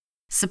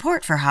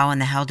Support for How in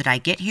the Hell Did I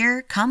Get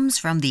Here comes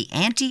from the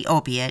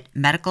Anti-Opiate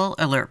Medical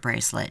Alert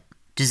Bracelet,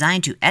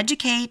 designed to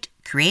educate,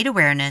 create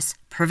awareness,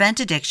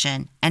 prevent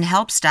addiction, and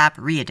help stop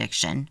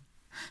re-addiction.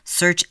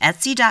 Search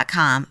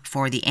Etsy.com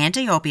for the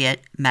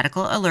Anti-Opiate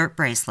Medical Alert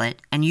Bracelet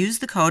and use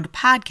the code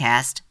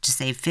PODCAST to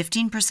save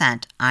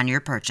 15% on your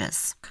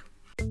purchase.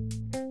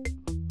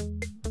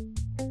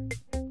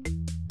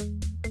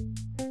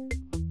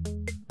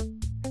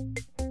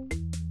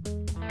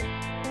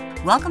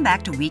 Welcome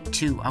back to week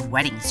 2 of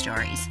Wedding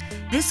Stories.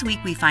 This week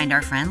we find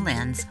our friend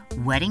Lynn's,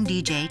 wedding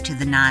DJ to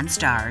the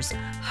non-stars,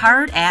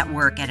 hard at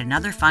work at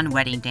another fun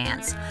wedding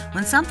dance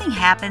when something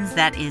happens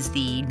that is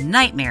the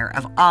nightmare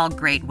of all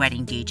great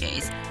wedding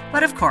DJs.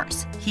 But of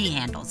course, he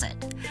handles it.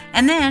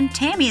 And then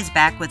Tammy is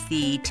back with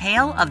the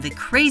tale of the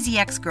crazy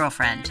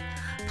ex-girlfriend.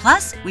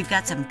 Plus, we've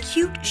got some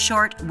cute,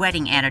 short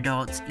wedding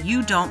anecdotes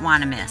you don't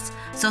want to miss,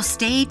 so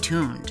stay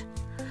tuned.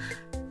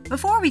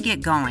 Before we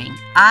get going,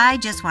 I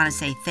just want to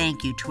say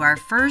thank you to our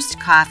first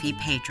coffee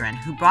patron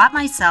who brought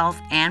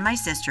myself and my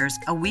sisters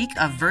a week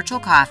of virtual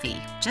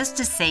coffee just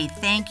to say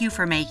thank you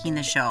for making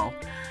the show.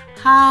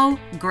 How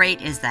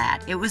great is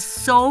that? It was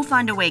so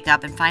fun to wake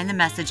up and find the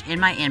message in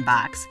my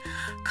inbox.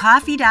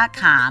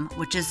 Ko-fi.com,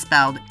 which is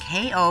spelled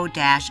ko-fi.com,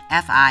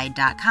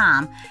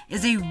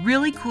 is a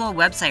really cool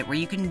website where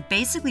you can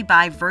basically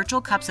buy virtual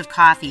cups of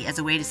coffee as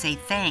a way to say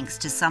thanks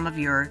to some of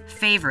your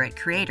favorite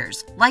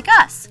creators, like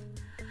us.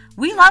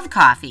 We love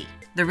coffee,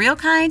 the real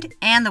kind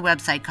and the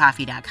website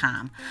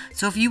Ko-fi.com.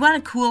 So if you want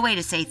a cool way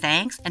to say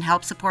thanks and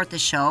help support the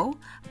show,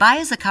 buy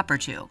us a cup or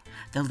two.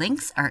 The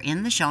links are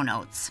in the show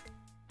notes.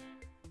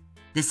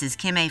 This is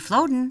Kim A.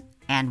 Floden,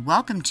 and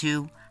welcome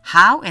to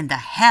How in the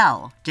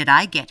Hell Did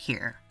I Get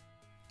Here?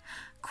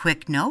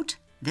 Quick note,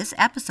 this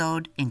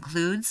episode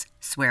includes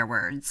swear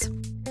words.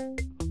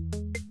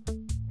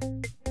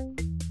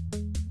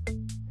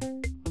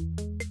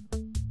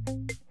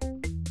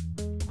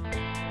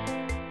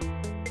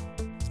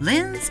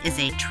 Lynn's is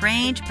a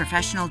trained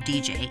professional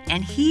DJ,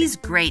 and he's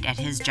great at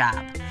his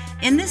job.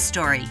 In this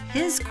story,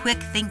 his quick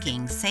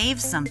thinking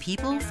saves some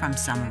people from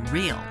some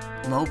real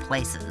low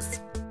places.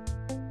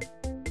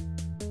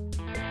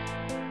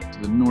 To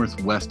the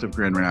northwest of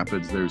Grand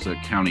Rapids, there's a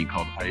county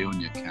called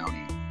Ionia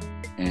County,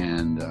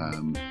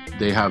 and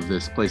they have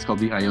this place called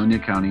the Ionia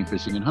County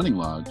Fishing and Hunting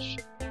Lodge.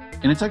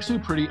 And it's actually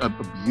a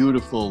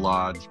beautiful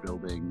lodge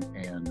building,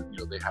 and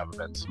they have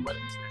events and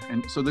weddings there.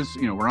 And so this,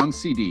 we're on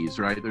CDs,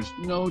 right? There's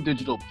no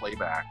digital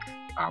playback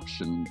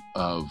option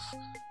of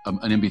an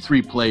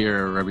MP3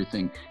 player or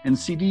everything, and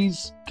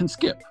CDs can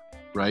skip,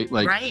 right?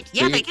 Right?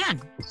 Yeah, they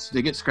can.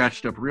 They get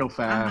scratched up real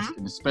fast,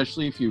 and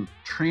especially if you're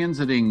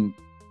transiting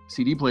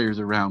CD players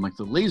around, like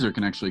the laser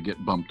can actually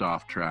get bumped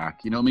off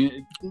track. It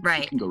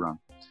can go wrong.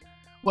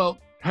 Well,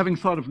 having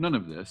thought of none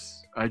of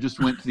this, I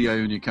just went to the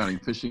Ionia County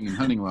Fishing and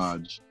Hunting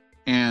Lodge.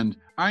 And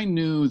I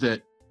knew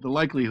that the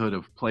likelihood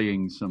of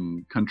playing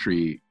some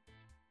country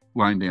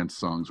line dance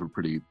songs were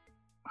pretty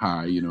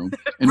high, And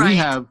right. We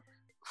have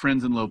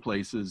Friends in Low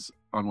Places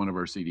on one of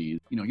our CDs.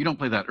 You don't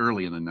play that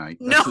early in the night.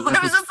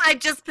 I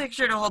just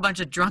pictured a whole bunch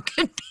of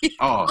drunken people.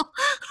 Oh,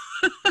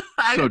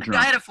 so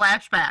drunk. I had a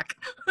flashback.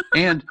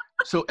 And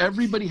so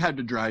everybody had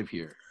to drive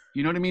here.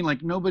 You know what I mean?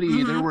 Like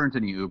nobody, there weren't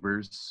any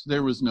Ubers.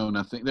 There was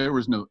nothing. There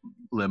was no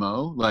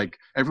limo. Like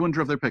everyone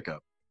drove their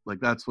pickup. Like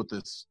that's what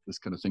this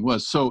kind of thing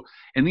was. So,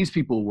 and these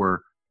people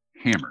were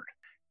hammered.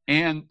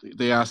 And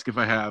they ask if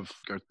I have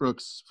Garth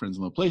Brooks, Friends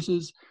in Low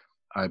Places.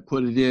 I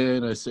put it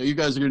in. I say, you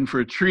guys are in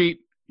for a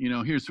treat.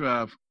 Here's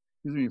your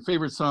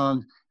favorite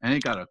song. And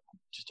it got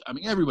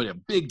everybody, a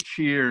big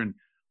cheer. And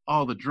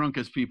all the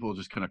drunkest people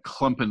just kind of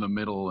clump in the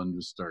middle and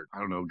just start,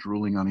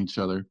 drooling on each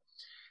other.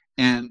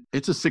 And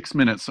it's a 6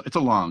 minutes. It's a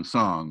long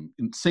song,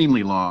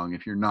 insanely long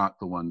if you're not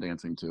the one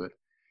dancing to it.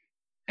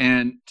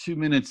 And 2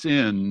 minutes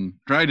in,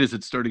 right as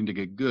it's starting to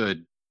get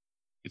good,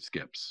 it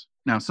skips.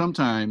 Now,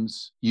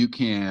 sometimes you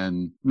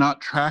can not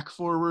track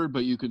forward,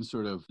 but you can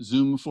sort of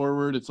zoom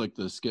forward. It's like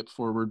the skip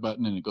forward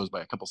button, and it goes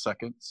by a couple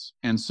seconds.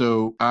 And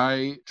so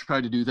I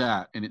tried to do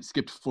that, and it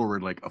skipped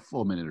forward like a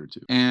full minute or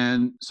two.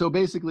 And so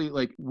basically,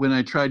 like when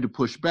I tried to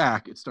push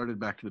back, it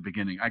started back to the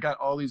beginning. I got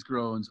all these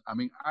groans.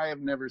 I have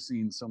never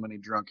seen so many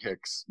drunk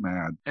hicks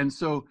mad. And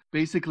so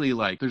basically,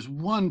 like there's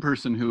one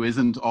person who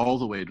isn't all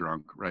the way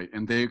drunk, right?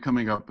 And they're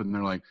coming up and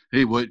they're like,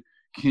 hey, what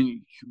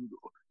can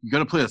you got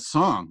to play a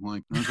song.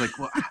 Like, I was like,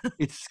 well,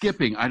 it's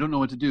skipping. I don't know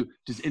what to do.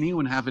 Does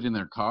anyone have it in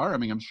their car?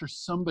 I'm sure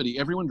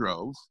everyone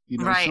drove,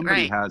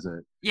 somebody has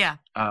it. Yeah.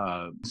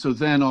 So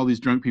then all these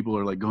drunk people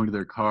are like going to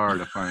their car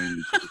to find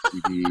the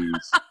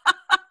CDs.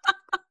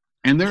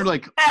 And they're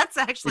like, that's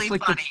actually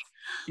like funny.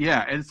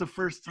 And it's the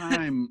first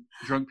time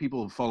drunk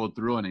people have followed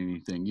through on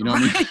anything.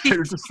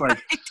 They're just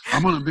like,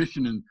 I'm on a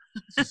mission and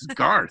this is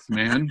Garth,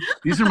 man.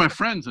 These are my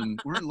friends and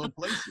we're in low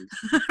places.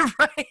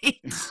 Right.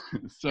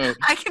 So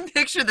I can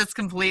picture this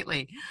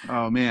completely.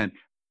 Oh man.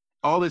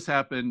 All this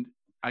happened.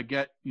 I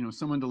get,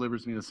 someone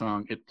delivers me the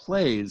song, it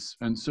plays,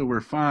 and so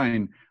we're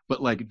fine.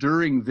 But like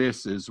during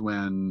this is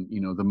when,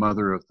 the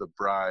mother of the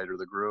bride or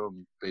the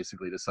groom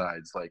basically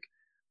decides like,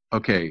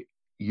 okay,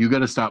 you got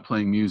to stop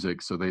playing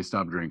music. So they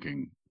stopped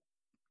drinking.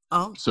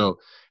 Oh. So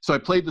I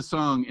played the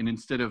song, and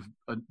instead of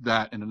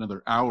that and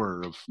another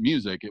hour of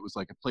music, it was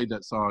like I played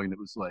that song, and it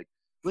was like,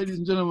 ladies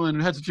and gentlemen,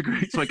 it had such a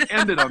great, so like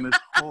ended on this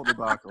whole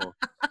debacle.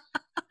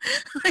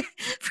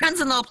 Friends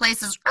in low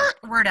places,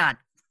 we're done.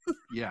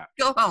 Yeah.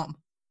 Go home.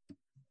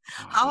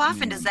 How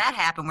often does that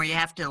happen where you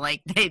have to,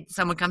 like,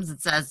 someone comes and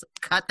says,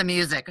 cut the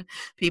music?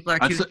 People are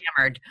too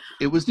hammered.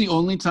 It was the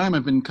only time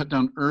I've been cut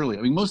down early.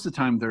 I mean, most of the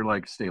time they're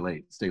like, stay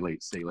late, stay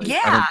late, stay late.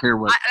 Yeah. I don't care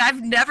what.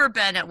 I've never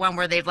been at one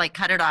where they've, like,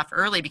 cut it off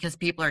early because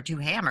people are too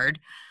hammered.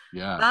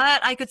 Yeah.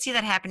 But I could see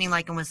that happening,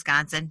 like, in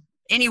Wisconsin.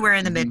 Anywhere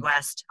in the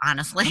Midwest,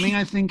 honestly. I mean,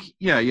 I think,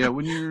 yeah.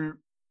 When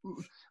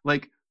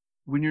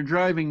you're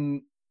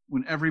driving,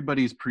 when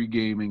everybody's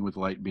pre-gaming with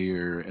light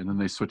beer and then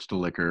they switch to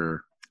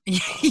liquor.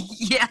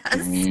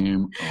 Yes.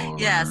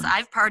 Yes,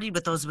 I've partied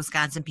with those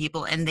Wisconsin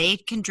people, and they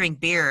can drink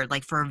beer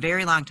like for a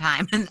very long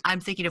time. And I'm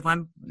thinking of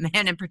one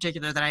man in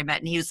particular that I met,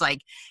 and he was like,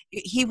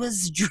 he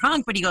was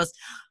drunk, but he goes,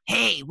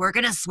 "Hey, we're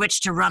gonna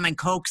switch to rum and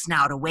cokes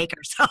now to wake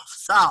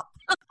ourselves up."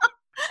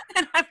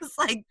 And I was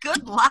like,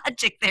 good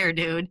logic there,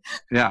 dude.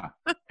 Yeah,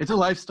 it's a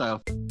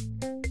lifestyle.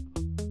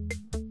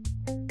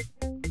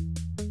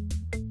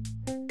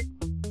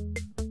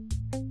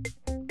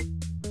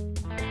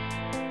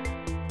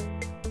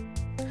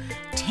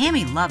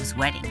 Tammy loves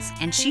weddings,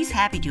 and she's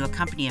happy to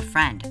accompany a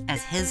friend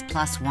as his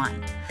 +1.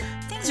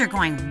 Things are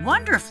going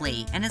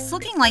wonderfully, and it's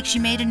looking like she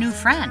made a new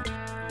friend.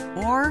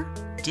 Or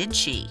did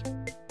she?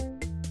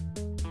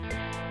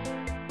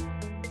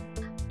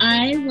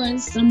 I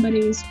was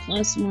somebody's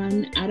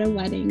 +1 at a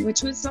wedding,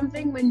 which was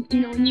something when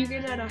you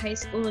get out of high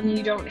school and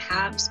you don't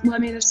have, well, I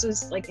mean, this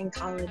was like in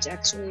college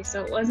actually,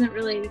 so it wasn't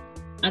really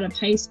out of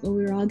high school.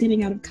 We were all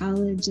getting out of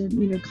college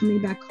and,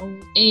 coming back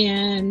home.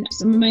 And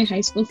some of my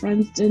high school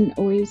friends didn't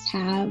always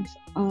have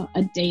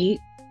a date,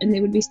 and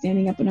they would be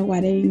standing up in a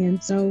wedding.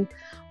 And so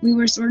we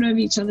were sort of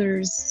each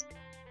other's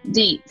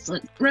dates,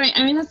 right?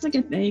 I mean, that's like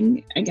a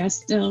thing, I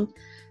guess, still.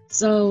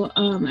 So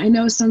I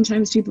know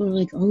sometimes people are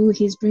like, oh,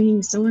 he's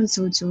bringing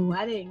so-and-so to a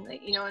wedding,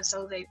 like, and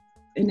so they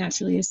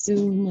naturally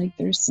assume like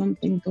there's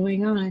something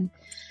going on.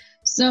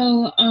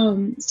 So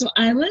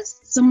I was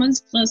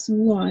someone's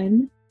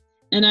 +1,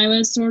 and I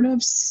was sort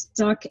of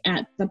stuck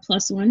at the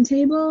 +1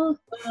 table.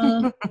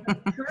 The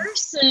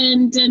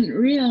person didn't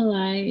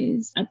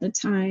realize at the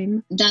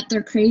time that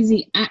their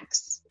crazy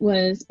ex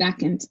was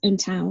back in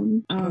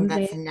town.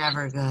 That's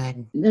never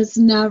good. That's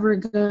never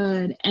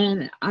good.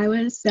 And I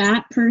was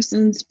that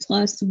person's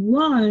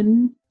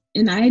 +1,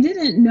 and I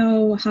didn't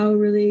know how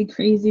really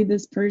crazy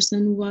this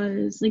person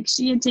was. Like,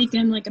 she had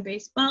taken like a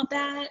baseball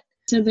bat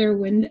to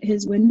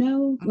his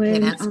window. Okay,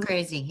 that's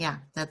crazy. Yeah,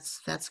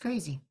 that's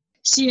crazy.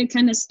 She had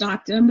kind of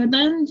stalked him, but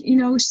then,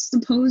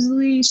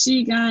 supposedly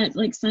she got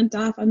like sent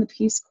off on the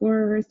Peace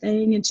Corps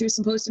thing, and she was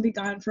supposed to be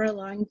gone for a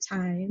long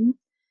time.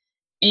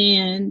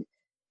 And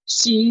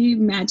she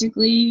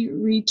magically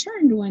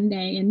returned one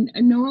day, and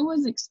no one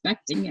was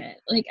expecting it.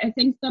 Like, I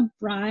think the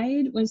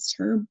bride was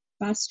her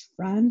best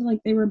friend,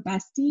 like they were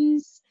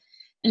besties.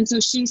 And so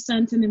she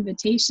sent an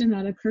invitation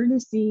out of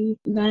courtesy.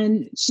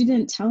 Then she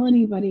didn't tell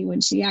anybody when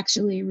she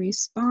actually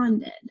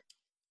responded.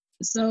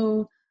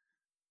 So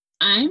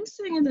I'm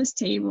sitting at this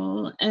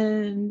table,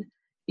 and,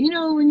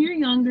 when you're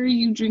younger,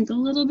 you drink a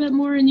little bit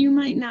more, and you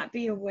might not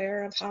be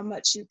aware of how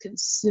much you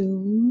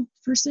consume,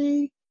 per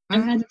se.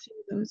 I've had a few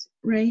of those,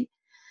 right?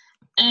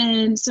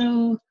 And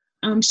so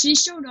she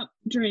showed up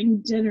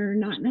during dinner,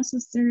 not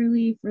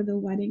necessarily for the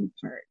wedding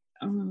part.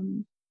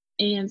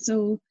 And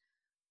so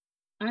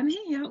I'm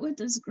hanging out with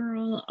this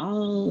girl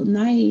all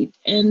night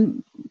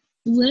and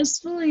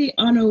blissfully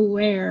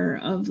unaware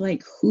of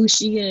like who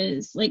she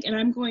is, like, and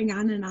I'm going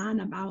on and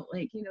on about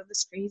like,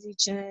 this crazy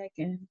chick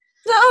and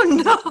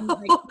Oh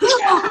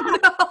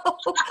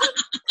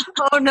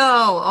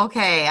no.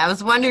 Okay, I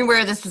was wondering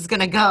where this was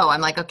gonna go.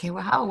 I'm like, okay,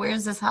 well,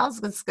 where's this?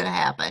 How's this gonna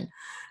happen?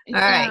 All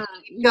right,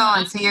 keep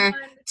going. So you're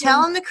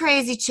telling the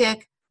crazy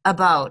chick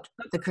about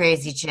the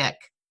crazy chick,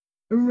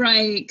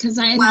 right? Because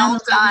I well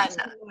done,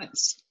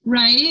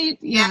 right?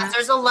 Yeah,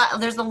 there's a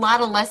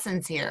lot of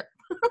lessons here.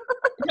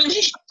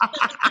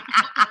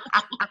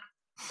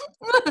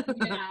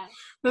 Yeah.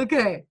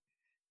 Okay.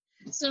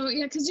 So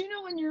yeah, because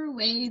when you're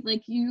away,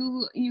 like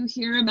you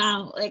hear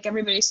about like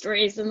everybody's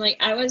stories, and like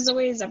I was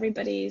always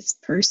everybody's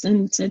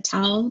person to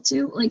tell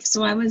to. Like,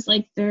 so I was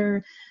like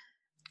the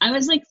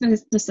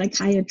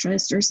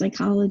psychiatrist or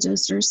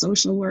psychologist or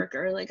social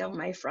worker, like, of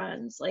my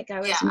friends. Like,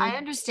 I was. Yeah, I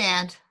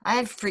understand. I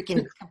have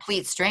freaking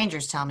complete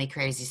strangers tell me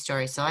crazy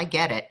stories, so I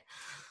get it.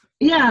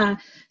 Yeah,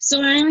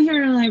 so I'm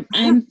here, like,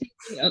 I'm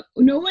thinking,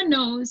 no one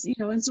knows,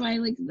 and so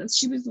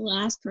she was the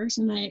last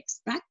person I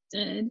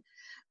expected,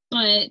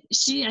 but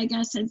she, I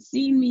guess, had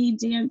seen me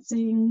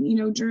dancing,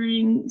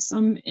 during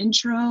some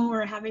intro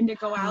or having to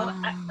go out,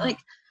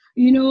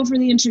 for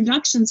the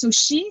introduction, so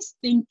she's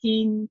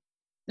thinking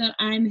that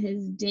I'm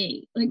his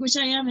date, like, which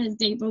I am his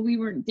date, but we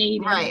weren't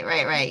dating.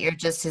 Right. You're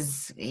just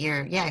his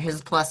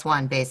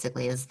 +1,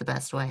 basically, is the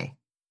best way.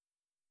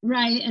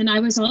 Right. And I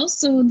was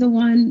also the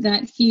one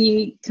that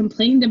he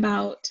complained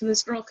about to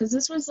this girl, because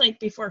this was like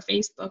before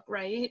Facebook,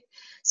 right?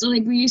 So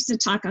like we used to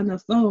talk on the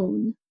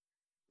phone.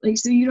 Like,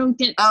 so you don't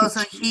get Oh, to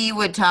so he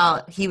would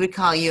call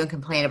you and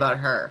complain about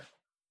her.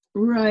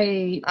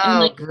 right. And Oh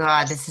like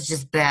God, this is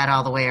just bad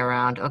all the way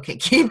around. Okay,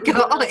 keep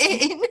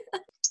going.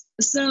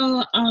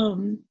 so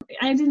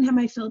I didn't have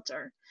my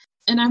filter.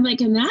 And I'm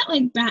like, and that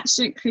like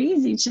batshit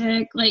crazy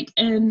chick, like,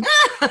 and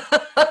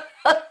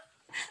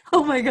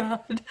Oh my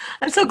God.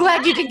 I'm so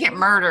glad you didn't get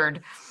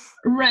murdered.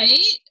 right.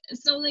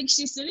 So like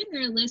she's sitting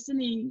there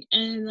listening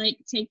and like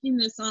taking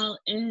this all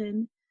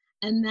in.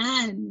 And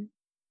then,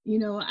 you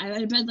know,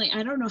 I'd been like,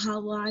 I don't know how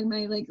long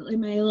my like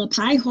my little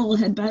pie hole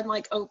had been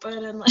like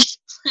open and like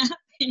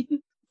flapping.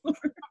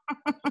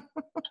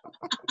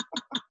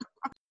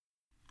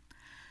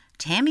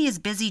 Tammy is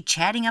busy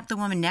chatting up the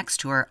woman next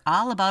to her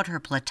all about her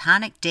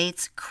platonic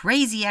date's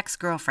crazy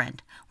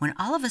ex-girlfriend when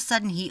all of a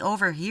sudden he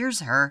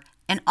overhears her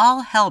and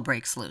all hell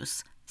breaks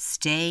loose.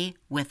 Stay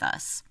with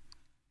us.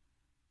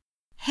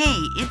 Hey,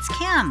 it's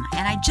Kim,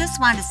 and I just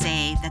want to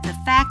say that the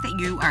fact that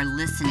you are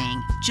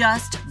listening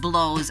just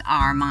blows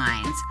our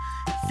minds.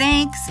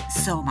 Thanks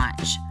so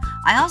much.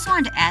 I also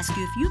wanted to ask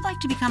you if you'd like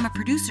to become a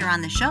producer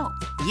on the show.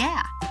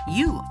 Yeah,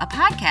 you, a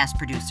podcast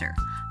producer.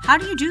 How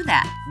do you do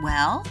that?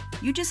 Well,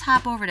 you just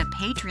hop over to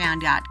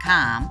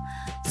patreon.com,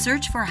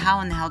 search for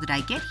How in the Hell Did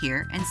I Get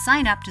Here, and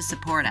sign up to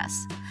support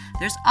us.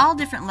 There's all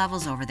different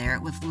levels over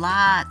there with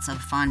lots of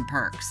fun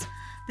perks.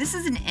 This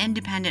is an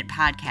independent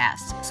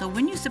podcast, so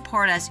when you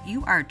support us,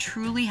 you are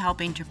truly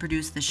helping to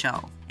produce the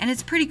show. And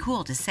it's pretty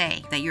cool to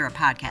say that you're a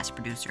podcast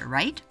producer,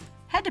 right?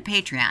 Head to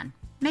Patreon.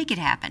 Make it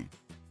happen.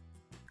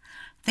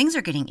 Things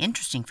are getting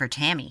interesting for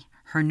Tammy,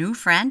 her new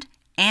friend,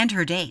 and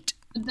her date.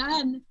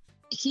 Then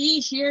he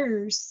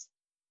hears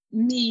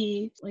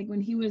me like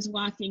when he was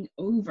walking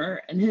over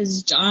and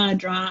his jaw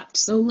dropped.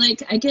 So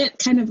like I get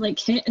kind of like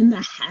hit in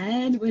the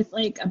head with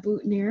like a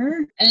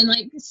boutonniere, and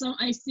like so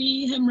I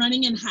see him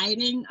running and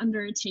hiding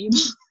under a table.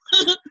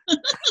 Oh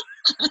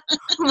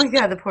my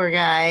God, the poor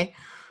guy.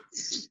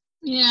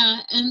 Yeah,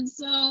 and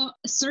so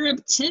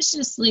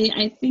surreptitiously,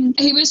 I think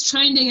he was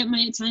trying to get my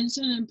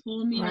attention and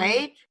pull me.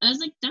 Right? I was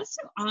like, that's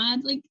so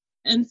odd. Like,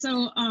 and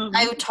so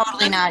I would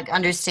totally not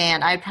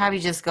understand. I'd probably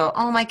just go,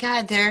 "Oh my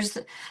God, there's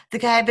the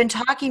guy I've been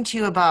talking to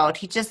you about.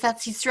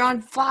 He's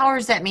throwing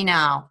flowers at me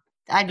now."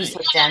 I'd be so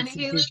dense to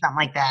do something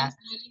like that.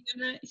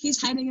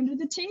 He's hiding under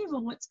the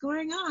table. What's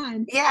going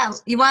on? Yeah,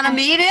 you want to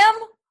meet him?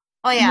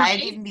 Oh yeah, Right?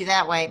 I'd even be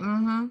that way.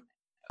 Mm-hmm.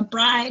 A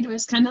bride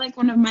was kind of like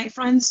one of my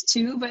friends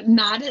too, but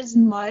not as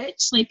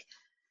much. Like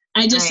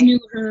I just Right. knew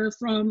her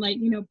from like,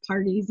 you know,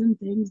 parties and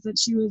things that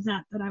she was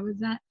at, that I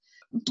was at.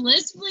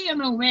 Blissfully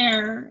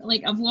unaware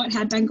like of what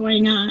had been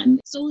going on.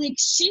 So like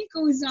she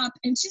goes up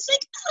and she's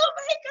like, oh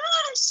my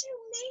gosh, you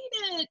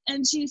made it.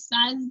 And she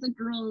says the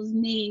girl's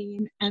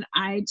name and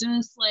I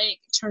just like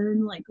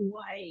turn like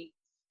white.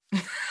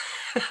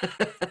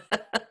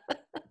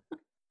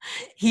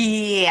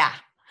 Yeah.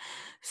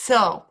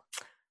 So,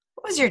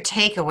 what was your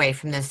takeaway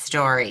from this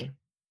story?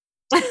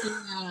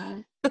 Yeah.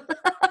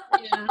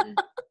 Yeah.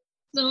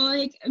 So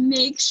like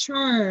make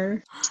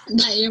sure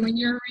that when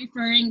you're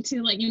referring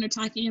to like, you know,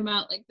 talking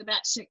about like the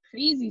batshit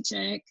crazy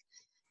chick,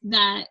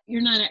 that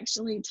you're not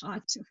actually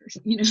talking to her,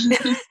 you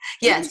know.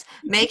 Yes.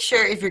 Make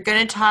sure if you're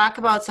going to talk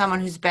about someone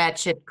who's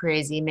batshit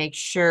crazy, make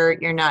sure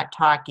you're not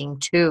talking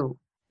to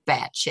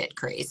batshit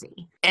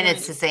crazy. And Right.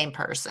 it's the same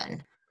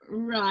person.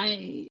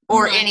 Right.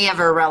 Or Right. any of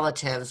her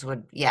relatives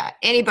would, yeah,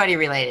 anybody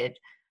related.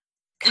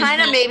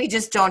 Kind of Exactly. maybe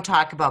just don't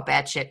talk about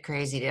batshit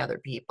crazy to other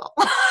people.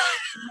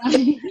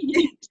 Right.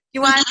 You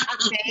want to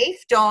be safe,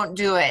 don't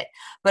do it.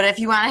 But if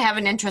you want to have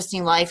an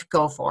interesting life,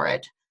 go for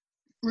it.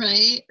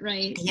 Right.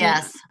 Right.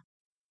 Yes.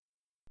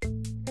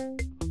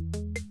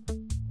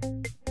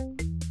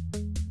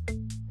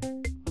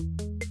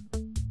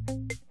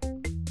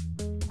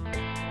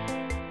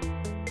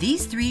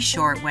 These 3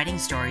 short wedding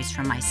stories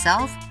from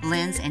myself,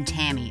 Linz, and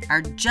Tammy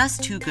are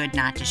just too good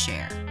not to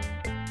share.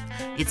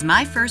 It's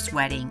my first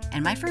wedding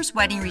and my first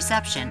wedding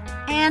reception,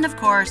 and of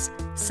course,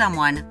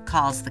 someone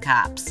calls the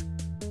cops.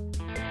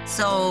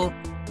 So,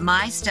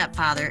 my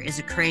stepfather is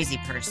a crazy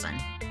person.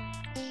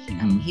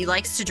 Mhm. He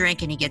likes to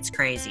drink and he gets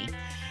crazy.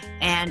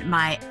 And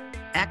my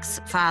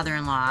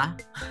ex-father-in-law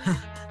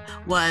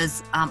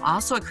was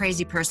also a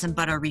crazy person,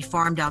 but a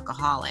reformed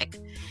alcoholic.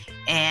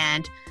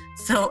 And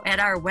so at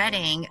our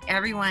wedding,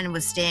 everyone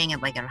was staying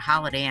at like a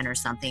Holiday Inn or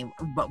something,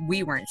 but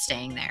we weren't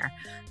staying there.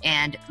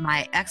 And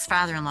my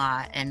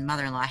ex-father-in-law and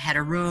mother-in-law had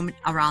a room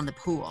around the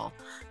pool.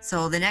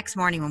 So the next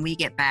morning when we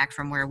get back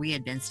from where we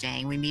had been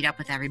staying, we meet up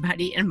with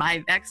everybody. And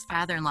my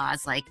ex-father-in-law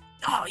is like,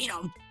 oh, you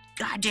know,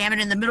 God damn it,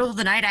 in the middle of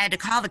the night, I had to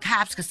call the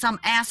cops because some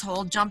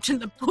asshole jumped in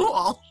the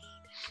pool.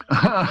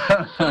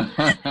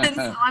 And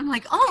so I'm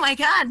like, oh my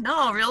God,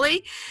 no,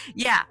 really?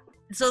 Yeah.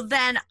 So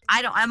then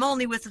I'm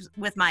only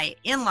with my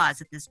in-laws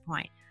at this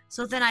point.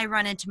 So then I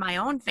run into my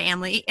own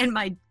family and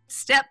my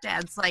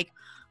stepdad's like,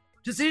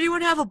 does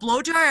anyone have a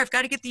blow dryer? I've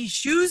got to get these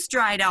shoes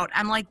dried out.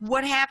 I'm like,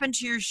 what happened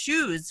to your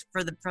shoes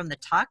from the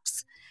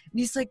tux? And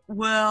he's like,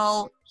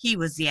 well, he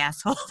was the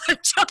asshole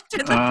that jumped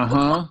in the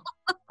Uh-huh. pool.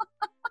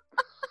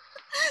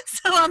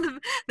 So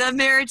the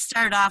marriage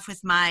started off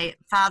with my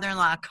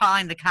father-in-law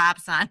calling the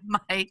cops on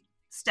my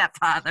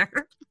stepfather.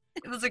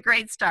 It was a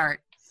great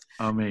start.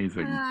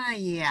 Amazing.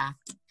 Yeah.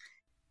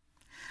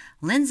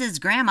 Linz's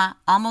grandma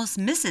almost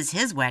misses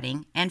his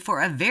wedding, and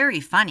for a very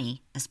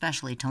funny,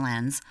 especially to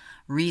Linz,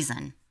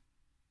 reason.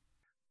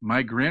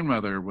 My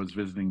grandmother was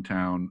visiting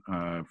town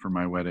for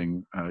my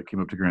wedding,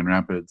 came up to Grand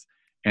Rapids,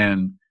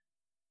 and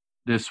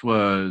this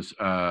was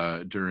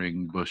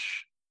during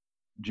Bush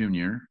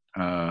Jr.,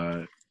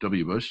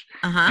 W. Bush,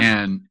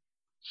 and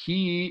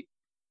he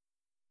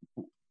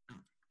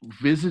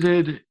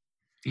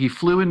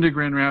flew into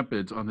Grand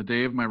Rapids on the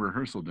day of my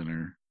rehearsal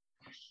dinner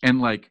and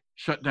like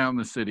shut down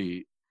the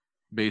city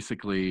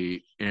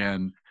basically,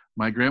 and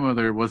my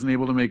grandmother wasn't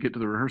able to make it to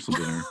the rehearsal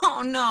dinner.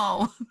 Oh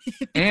no.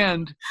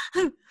 And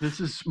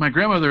my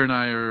grandmother and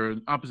I are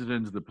on opposite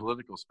ends of the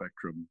political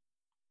spectrum,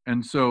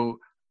 and so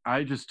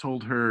I just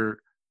told her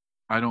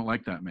I don't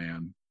like that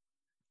man.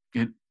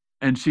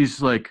 And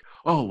she's like,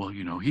 oh, well,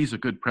 he's a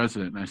good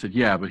president. And I said,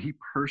 yeah, but he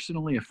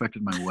personally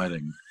affected my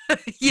wedding.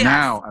 Yes.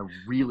 Now I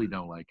really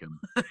don't like him.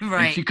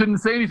 Right. And she couldn't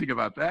say anything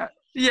about that.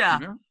 Yeah.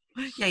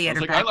 Yeah, I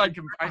was like, I like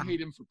him. I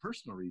hate him for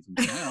personal reasons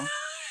now.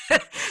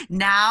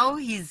 Now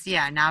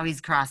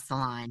he's crossed the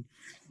line.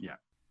 Yeah.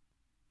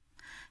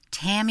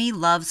 Tammy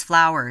loves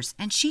flowers,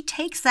 and she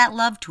takes that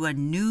love to a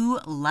new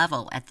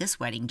level at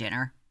this wedding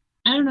dinner.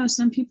 I don't know.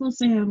 Some people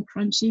say I'm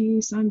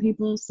crunchy. Some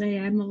people say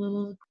I'm a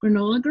little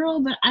granola girl,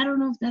 but I don't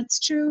know if that's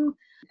true.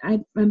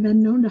 I've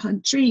been known to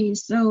hug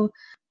trees. So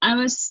I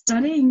was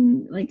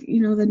studying,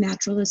 the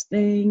naturalist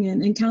thing.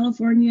 And in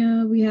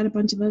California, we had a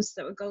bunch of us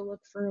that would go look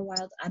for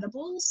wild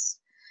edibles.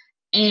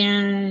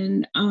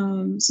 And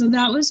so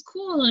that was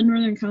cool in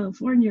Northern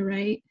California,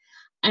 right?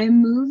 I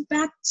moved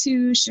back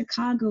to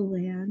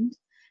Chicagoland,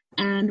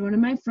 and one of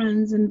my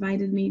friends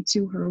invited me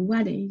to her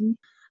wedding.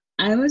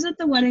 I was at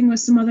the wedding with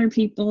some other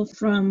people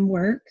from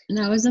work, and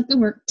I was at the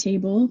work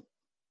table,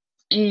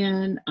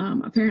 and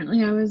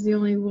apparently I was the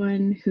only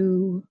one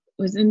who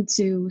was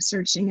into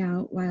searching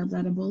out wild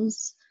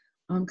edibles,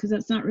 because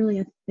that's not really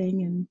a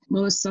thing in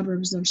most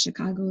suburbs of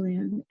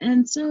Chicagoland.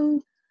 And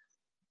so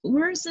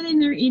we're sitting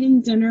there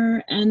eating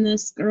dinner, and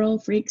this girl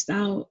freaks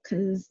out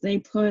because they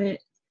put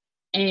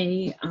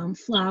a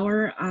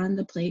flower on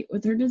the plate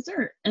with her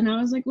dessert. And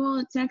I was like, well,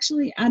 it's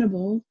actually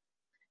edible.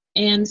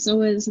 And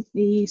so is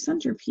the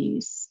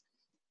centerpiece.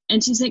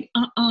 And she's like,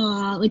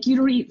 you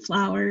don't eat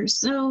flowers.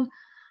 So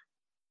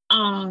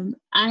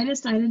I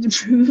decided to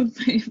prove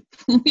my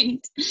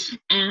point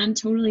and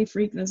totally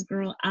freak this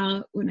girl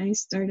out when I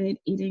started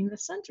eating the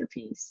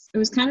centerpiece. It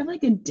was kind of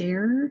like a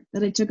dare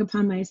that I took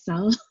upon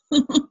myself.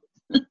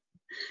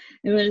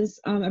 It was,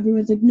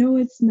 everyone's like, no,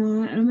 it's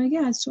not. And I'm like,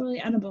 yeah, it's totally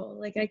edible.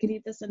 Like, I could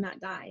eat this and not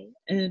die.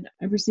 And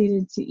I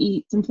proceeded to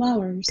eat some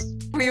flowers.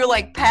 We were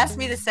like, pass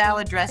me the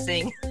salad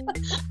dressing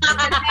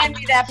and hand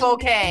me that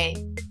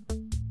bouquet.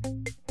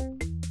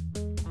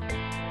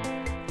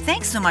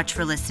 Thanks so much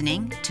for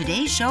listening.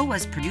 Today's show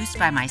was produced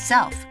by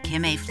myself,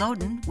 Kim A.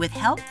 Floden, with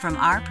help from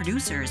our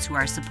producers who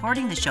are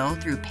supporting the show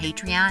through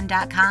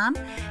patreon.com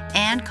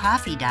and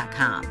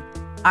ko-fi.com.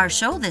 Our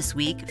show this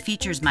week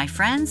features my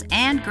friends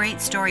and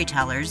great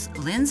storytellers,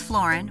 Linz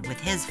Florin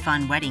with his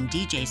fun wedding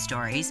DJ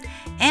stories,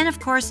 and of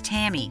course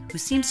Tammy, who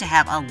seems to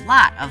have a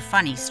lot of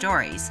funny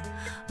stories.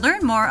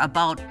 Learn more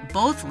about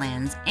both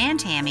Linz and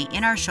Tammy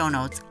in our show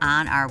notes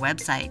on our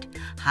website,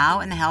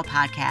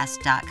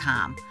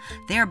 howinthehellpodcast.com.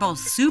 They are both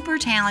super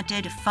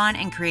talented, fun,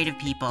 and creative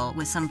people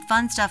with some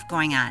fun stuff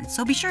going on,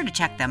 so be sure to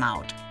check them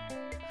out.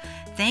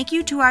 Thank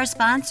you to our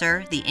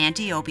sponsor, the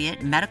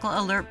Anti-Opiate Medical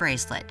Alert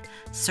Bracelet.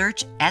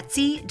 Search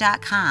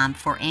Etsy.com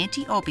for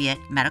Anti-Opiate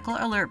Medical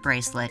Alert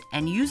Bracelet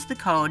and use the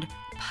code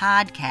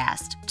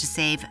PODCAST to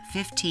save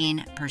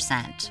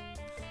 15%.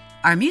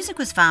 Our music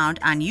was found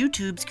on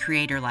YouTube's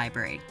Creator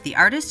Library. The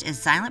artist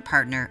is Silent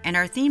Partner, and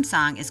our theme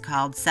song is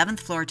called 7th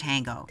Floor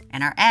Tango,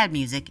 and our ad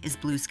music is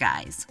Blue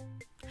Skies.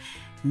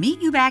 Meet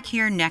you back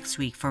here next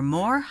week for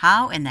more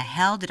How in the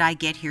Hell Did I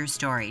Get Here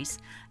stories.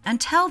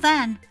 Until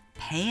then,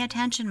 pay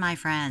attention, my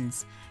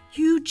friends.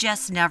 You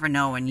just never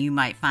know when you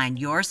might find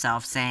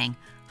yourself saying,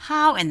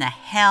 how in the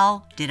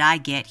hell did I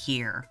get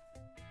here?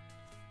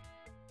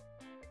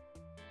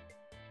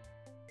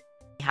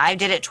 I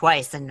did it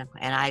twice, and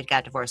I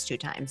got divorced 2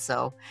 times.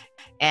 So,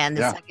 and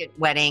the second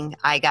wedding,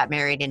 I got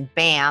married in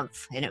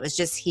Banff, and it was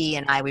just he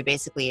and I. We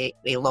basically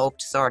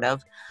eloped, sort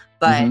of.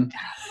 But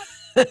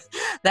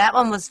that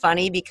one was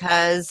funny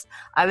because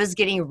I was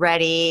getting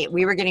ready.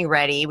 We were getting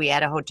ready. We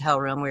had a hotel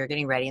room. We were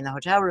getting ready in the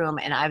hotel room.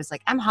 And I was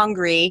like, I'm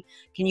hungry.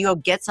 Can you go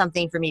get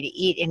something for me to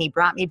eat? And he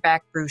brought me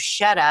back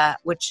bruschetta,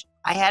 which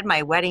I had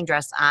my wedding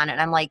dress on.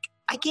 And I'm like,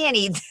 I can't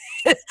eat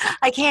this.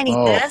 I can't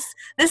eat this.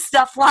 This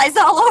stuff flies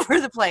all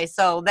over the place.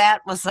 So that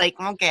was like,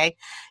 okay.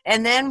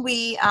 And then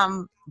we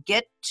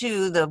get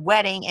to the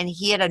wedding, and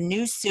he had a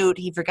new suit.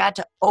 He forgot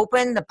to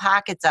open the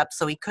pockets up,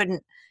 so he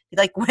couldn't. He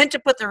like went to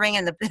put the ring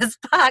in the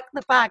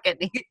pocket.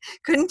 He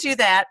couldn't do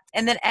that.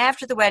 And then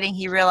after the wedding,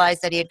 he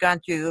realized that he had gone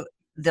through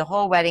the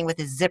whole wedding with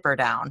his zipper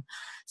down.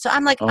 So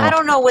I'm like, I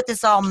don't know what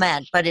this all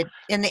meant, but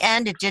in the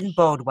end, it didn't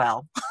bode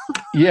well.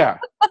 Yeah.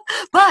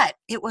 But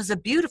it was a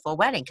beautiful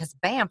wedding because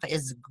Banff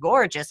is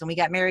gorgeous, and we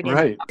got married in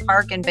a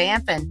park in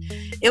Banff, and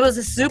it was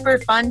a super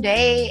fun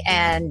day.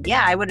 And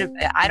yeah,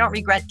 I don't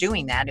regret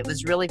doing that. It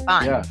was really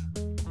fun. Yeah.